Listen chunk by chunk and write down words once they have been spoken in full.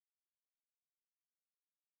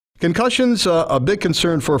Concussions, a big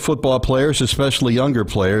concern for football players, especially younger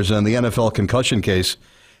players, and the NFL concussion case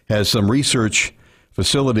has some research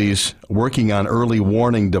facilities working on early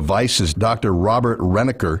warning devices. Dr. Robert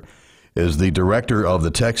Rennaker is the director of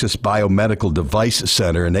the Texas Biomedical Device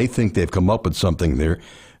Center, and they think they've come up with something there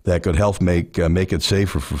that could help make it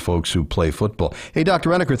safer for folks who play football. Hey,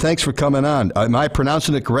 Dr. Rennaker, thanks for coming on. Am I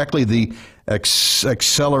pronouncing it correctly, the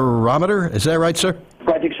accelerometer? Is that right, sir?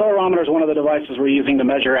 Right, the accelerometer is one of the devices we're using to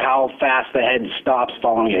measure how fast the head stops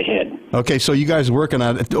following a hit. Okay, so you guys are working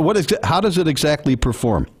on it. How does it exactly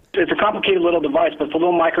perform? It's a complicated little device, but it's a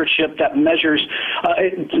little microchip that measures,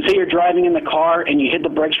 say you're driving in the car and you hit the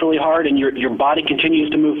brakes really hard and your body continues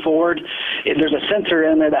to move forward. There's a sensor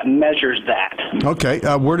in there that measures that. Okay,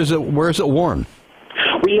 where is it worn?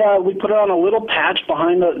 We put it on a little patch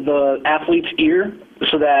behind the athlete's ear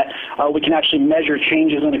so that we can actually measure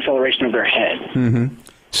changes in acceleration of their head. Mm-hmm.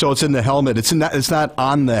 So it's in the helmet. It's not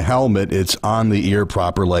on the helmet. It's on the ear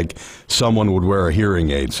proper, like someone would wear a hearing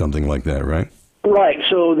aid, something like that, right? Right,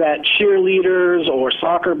 so that cheerleaders or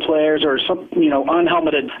soccer players or some,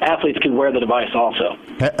 unhelmeted athletes can wear the device also.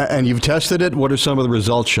 And you've tested it? What are some of the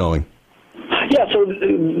results showing? Yeah, so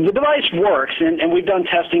the device works, and we've done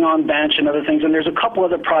testing on bench and other things, and there's a couple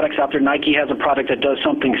other products out there. Nike has a product that does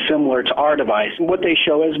something similar to our device. What they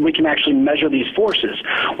show is we can actually measure these forces.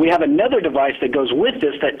 We have another device that goes with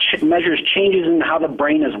this that measures changes in how the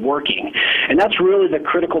brain is working, and that's really the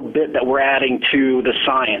critical bit that we're adding to the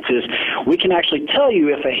science is we can actually tell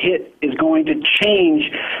you if a hit is going to change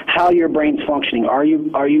how your brain's functioning. Are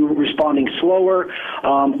you responding slower?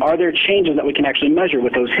 Are there changes that we can actually measure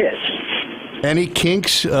with those hits? Any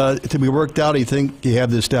kinks to be worked out? Do you think you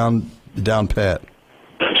have this down pat?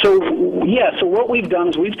 So what we've done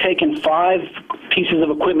is we've taken 5 pieces of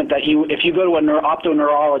equipment that if you go to an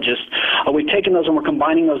optoneurologist, we've taken those and we're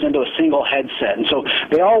combining those into a single headset. And so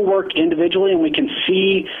they all work individually, and we can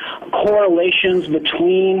see correlations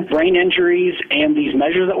between brain injuries and these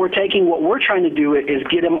measures that we're taking. What we're trying to do is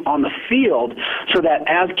get them on the field so that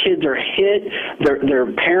as kids are hit,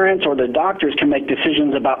 their parents or their doctors can make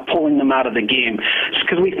decisions about pulling them out of the game.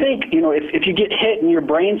 Because we think, if you get hit and your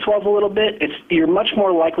brain swells a little bit, you're much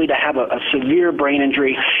more likely to have a severe brain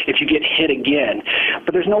injury if you get hit again.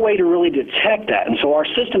 But there's no way to really detect that. And so our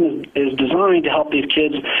system is designed to help these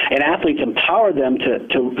kids and athletes, empower them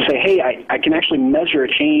to say, hey, I can actually measure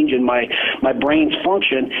a change in my brain's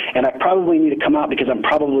function, and I probably need to come out because I'm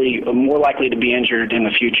probably more likely to be injured in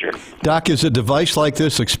the future. Doc, is a device like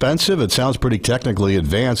this expensive? It sounds pretty technically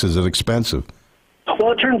advanced. Is it expensive?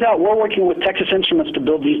 Well, it turns out we're working with Texas Instruments to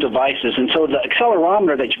build these devices, and so the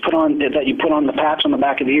accelerometer that you put on the patch on the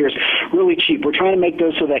back of the ear is really cheap. We're trying to make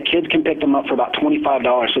those so that kids can pick them up for about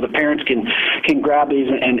 $25, so the parents can grab these,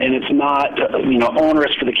 and it's not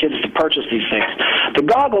onerous for the kids to purchase these things. The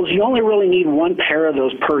goggles, you only really need 1 pair of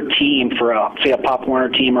those per team for say a Pop Warner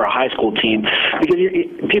team or a high school team, because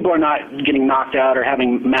people are not getting knocked out or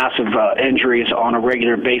having massive injuries on a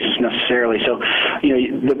regular basis necessarily. So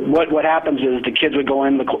what happens is the kids would go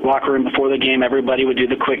in the locker room before the game, everybody would do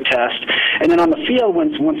the quick test, and then on the field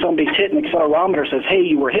when somebody's hit and the accelerometer says, hey,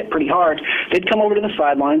 you were hit pretty hard, they'd come over to the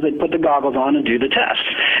sidelines, they'd put the goggles on and do the test.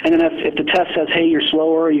 And then if the test says, hey, you're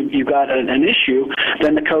slower, you've got an issue,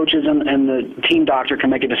 then the coaches and the team doctor can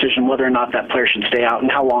make a decision whether or not that player should stay out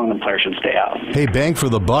and how long the player should stay out. Hey, bang for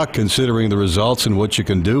the buck, considering the results and what you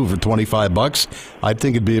can do for $25, I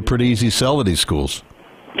think it'd be a pretty easy sell to these schools.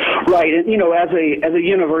 Right, and as a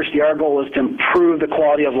university, our goal is to improve the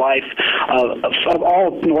quality of life of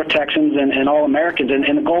all North Texans and all Americans,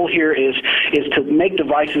 and the goal here is to make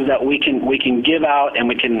devices that we can give out and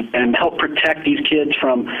we can help protect these kids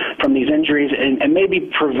from these injuries and maybe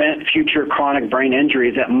prevent future chronic brain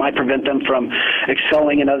injuries that might prevent them from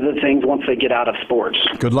excelling in other things once they get out of sports.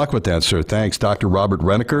 Good luck with that, sir. Thanks, Dr. Robert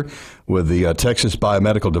Rennaker with the Texas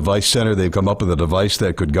Biomedical Device Center. They've come up with a device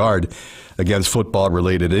that could guard against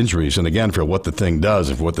football-related injuries. And again, for what the thing does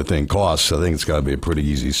and for what the thing costs, I think it's got to be a pretty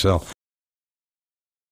easy sell.